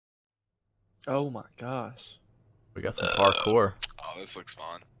Oh my gosh. We got some parkour. Oh, this looks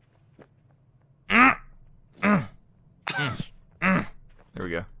fun. There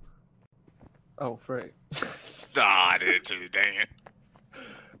we go. Oh, frick. Ah, I did it too. Dang it.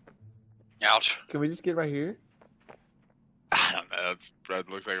 Ouch. Can we just get right here? I don't know. That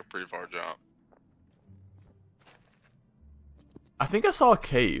looks like a pretty far jump. I think I saw a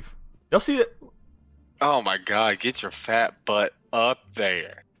cave. Y'all see it? Oh my god, get your fat butt up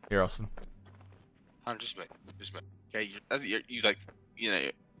there. Here, Austin. I'm just make. Okay, you like, you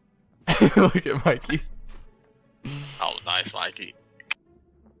know. Look at Mikey. Oh, nice, Mikey.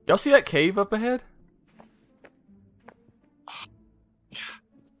 Y'all see that cave up ahead?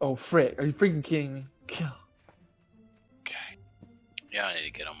 Oh, frick. Are you freaking kidding me? Okay. Yeah, I need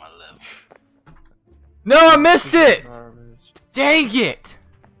to get on my level. No, I missed it! Garbage. Dang it!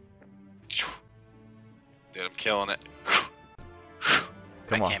 Dude, I'm killing it. Come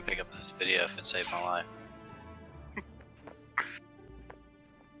I on. can't pick up this video if it saved my life.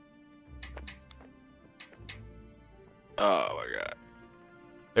 Oh my god.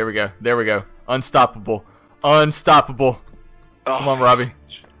 There we go. There we go. Unstoppable. Unstoppable. Oh. Come on, Robbie.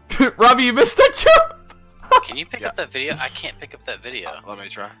 Robbie, you missed that jump! Can you pick up that video? I can't pick up that video. Let me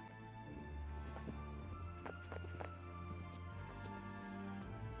try.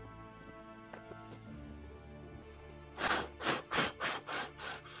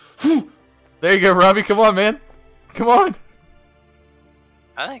 There you go, Robbie. Come on, man. Come on.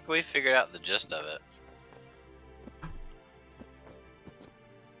 I think we figured out the gist of it.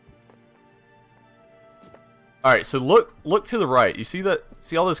 All right, so look to the right. You see that?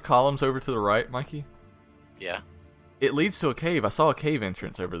 See all those columns over to the right, Mikey? Yeah. It leads to a cave. I saw a cave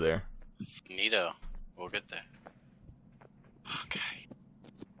entrance over there. Neato. We'll get there. Okay.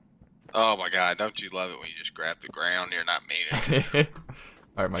 Oh my god, don't you love it when you just grab the ground? You're not meaning it.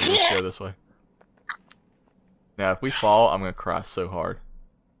 All right, Mikey, let's go this way. Now, if we fall, I'm gonna cry so hard.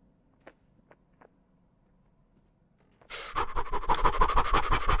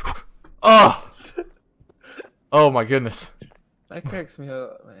 Oh! Oh my goodness. That cracks me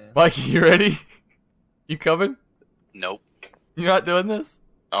up, man. Mikey, you ready? You coming? Nope. You're not doing this?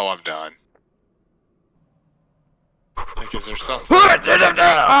 Oh, I'm done. Because there's something. Oh,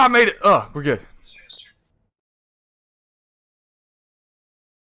 I made it. Oh, we're good.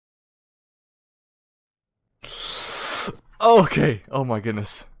 Okay. Oh my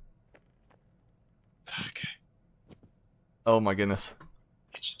goodness. Okay. Oh my goodness.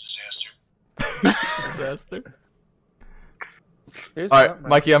 It's a disaster. Disaster. Here's Alright, something.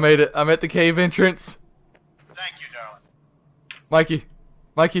 Mikey, I made it. I'm at the cave entrance. Thank you, darling. Mikey.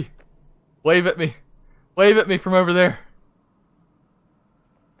 Mikey. Wave at me. Wave at me from over there.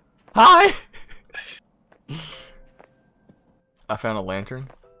 Hi! I found a lantern.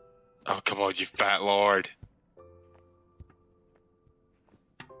 Oh, come on, you fat lord.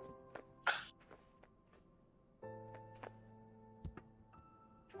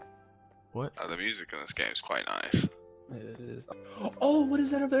 What? Oh, the music in this game is quite nice. It is. Oh, what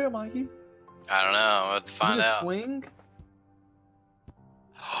is that over there, Mikey? I don't know. We'll have to Is find it a out. swing?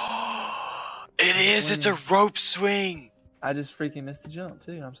 It is. It's a rope swing. I just freaking missed the jump,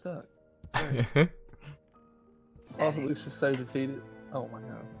 too. I'm stuck. Also, Luke's just so defeated. Oh my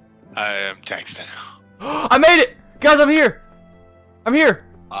god. I am texting. I made it! Guys, I'm here! I'm here!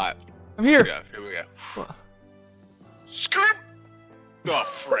 Alright, I'm here here! we go. Scoop! Oh,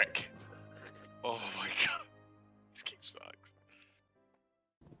 frick. Oh my god. This game sucks.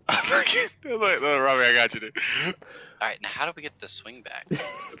 Look, Robbie, I got you, dude. Alright, now how do we get the swing back?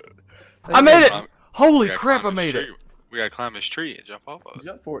 I made it! Um, Holy We gotta crap, I climb this made it! tree. We gotta climb this tree and jump off of it.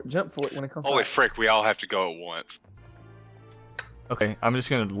 Jump for it when it comes Holy back. frick, we all have to go at once. Okay, I'm just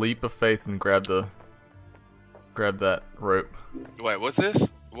gonna leap of faith and grab that rope. Wait, what's this?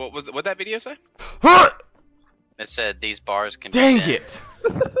 What'd that video say? It said these bars can Dang be bent. it!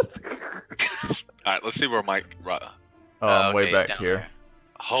 Alright, let's see where Mike... Oh, I'm way okay, back down here. there.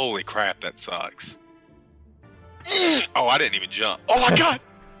 Holy crap, that sucks. Oh, I didn't even jump. Oh my god!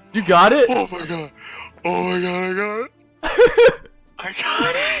 You got it? Oh my god! Oh my god, I got it! I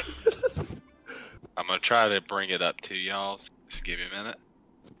got it! I'm gonna try to bring it up to y'all. Just give me a minute.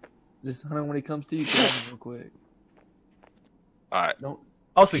 Just Hunter, when he comes to you, grab him real quick. Alright. Don't.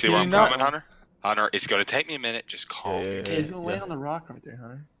 Also, See can where you I'm not? coming, Hunter? Hunter, it's gonna take me a minute. Just call me. Yeah. Okay, he's gonna land on the rock right there,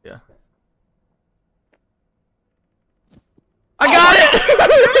 Hunter. Yeah. I got it!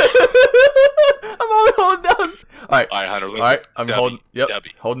 I'm only holding down. Alright. Alright, Hunter, look. Alright, I'm W, holding. Yep.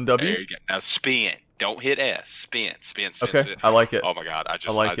 W. Holding There W. you go. Now spin. Don't hit S. Spin. Okay, spin. I like it. Oh my god, I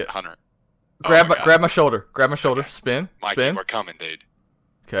like it. Hunter. Grab my grab my shoulder. Grab my shoulder. Okay. Spin. Mikey, Spin. we're coming, dude.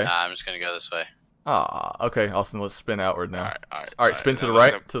 Okay. Nah, I'm just gonna go this way. Ah, okay, Austin, let's spin outward now. Alright, Alright, spin to the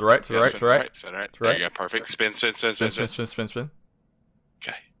right, to the right, to the right, to the right. Spin right. To There right. you go, perfect. Spin. Spin.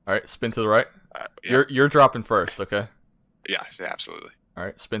 Okay. Alright, spin to the right. Yeah. You're dropping first, okay? Yeah, absolutely.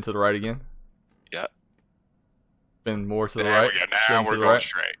 Alright, spin to the right again. Yeah. Spin more to the There right. we go. Spin Now to we're the going right.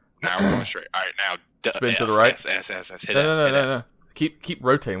 straight. Alright, now Spin to the right. S. Hit No, S. no. Keep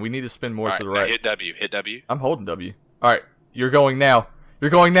rotating. We need to spin more to the right. Hit W. I'm holding W. Alright, you're going now.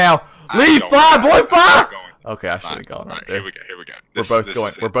 Leave, I'm fly, going. boy, fly! I'm going. Okay, I should have gone right there. Here we go. We're both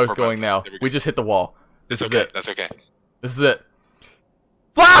going. We're both going now. We just hit the wall. This is it. That's okay. This is it.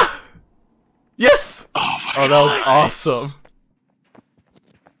 Fly! Yes! Oh, that was awesome.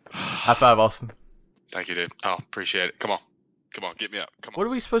 High five, Austin. Thank you, dude. Oh, appreciate it. Come on, get me up. Come on. What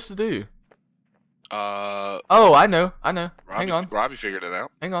are we supposed to do? Oh, I know. Hang on. Robbie figured it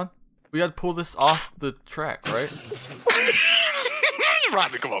out. Hang on. We gotta pull this off the track, right?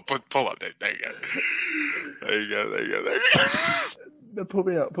 Robbie, come on, pull up, dude. There you go. No, pull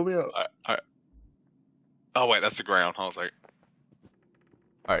me up. All right. Oh wait, that's the ground. I was like,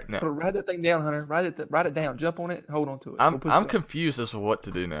 Alright, now. Write that thing down, Hunter. Write it down. Jump on it. Hold on to it. I'm confused as to what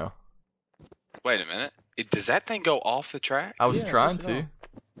to do now. wait a minute. Does that thing go off the track? I was Yeah, trying push it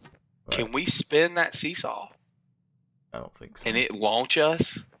to. Can we spin that seesaw I don't think so. and it launch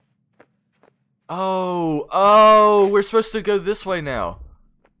us? Oh, we're supposed to go this way now.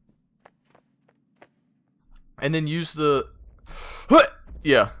 And then use the...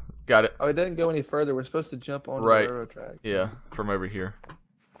 Yeah, got it. Oh, it doesn't go any further. We're supposed to jump on Right. the railroad track. Yeah, from over here.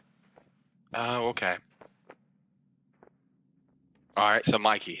 Oh, okay. All right, so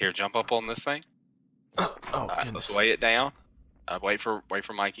Mikey, here, jump up on this thing. Oh, All right, goodness. let's weigh it down. Wait for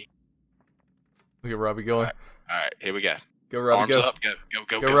Mikey. Look at Robbie going. All right, here we go. Go, Robbie, Arms go. up,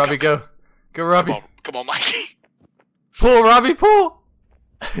 Go, Robbie, go. Go, Robbie. Come on, Mikey. Pull, Robbie, pull!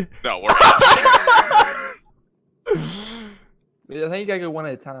 No, we're not. Yeah, I think you gotta go one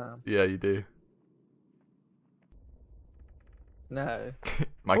at a time. Yeah, you do. No.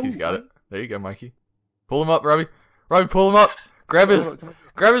 Mikey's Ooh, got it. There you go, Mikey. Pull him up, Robbie. Robbie, pull him up. Grab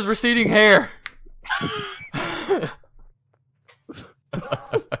his receding hair.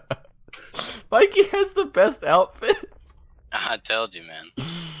 Mikey has the best outfit. I told you, man.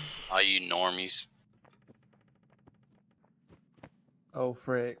 All you normies. Oh,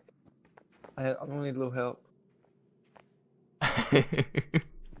 frick. I'm gonna need a little help.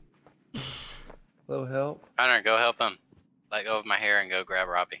 Little help. Hunter, go help him. Let go of my hair and go grab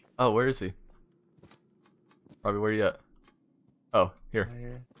Robbie. Oh, where is he? Robbie, where you at? Oh, here. Right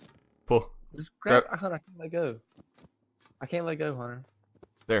here. Pull. Just grab. Hunter, I can't let go. I can't let go, Hunter.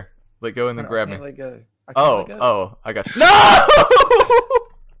 There. Let go and then Hunter, grab I can't me. let go. I can't let go. Oh, I got you. No!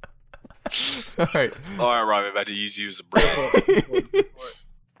 Alright. All right, Robbie, about to use you as a brick.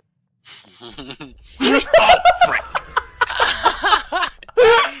 You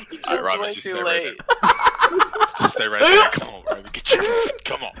All right, Robbie, way just too stay late. right there. Just stay right there. Come on, Robbie. Get your...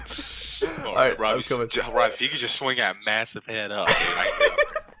 Come on. All right, Robbie, I'm coming. Robbie, if you could just swing that massive head up. Dude, I can get up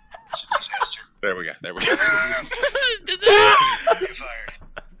there. There we go.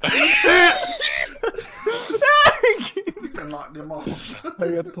 You can knock them off. I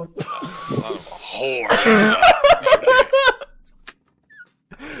got to plug- Whore.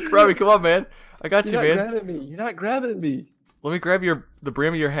 Robbie, come on, man. I got You're you, not man. grabbing me. You're not grabbing me. Let me grab the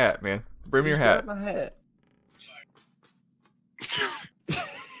brim of your hat, man. The brim of your Just hat. grab my hat.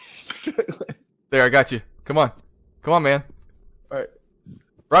 There, I got you. Come on. Come on, man. All right.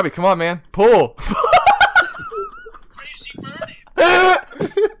 Robbie, come on, man. Pull.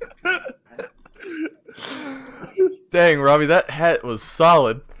 Dang, Robbie, that hat was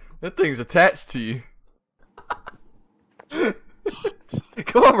solid. That thing's attached to you.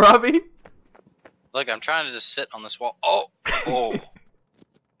 Come on, Robbie. Look, I'm trying to just sit on this wall. Oh!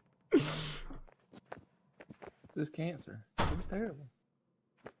 This is cancer. This is terrible.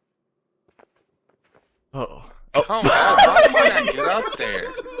 Oh. Come on, why can't I get up there?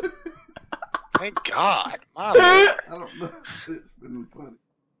 Thank God. My Lord. I don't know. It's been funny.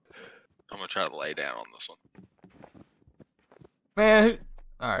 I'm gonna try to lay down on this one. Man,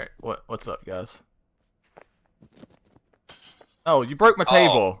 alright, what's up, guys? Oh, you broke my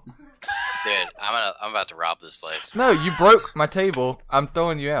table. Dude, I'm about to rob this place. No, you broke my table. I'm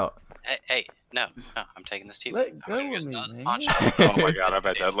throwing you out. Hey, no, I'm taking this TV. Let go of me, man. Oh my God, I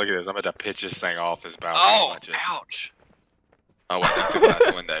bet that. Look at this. I'm about to pitch this thing off this balcony. Oh, Watch it. ouch. Oh, wait, that's a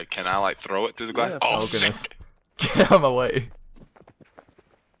glass window. Can I like throw it through the glass? Yeah. Oh, Oh, goodness. sick. Get out of my way.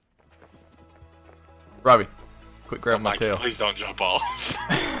 Robbie, quit grabbing my Mike, tail. please don't jump off.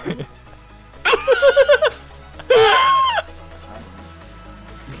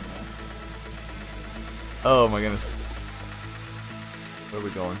 Oh my goodness. Where are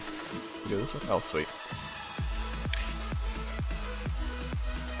we going? We go this way? Oh, sweet.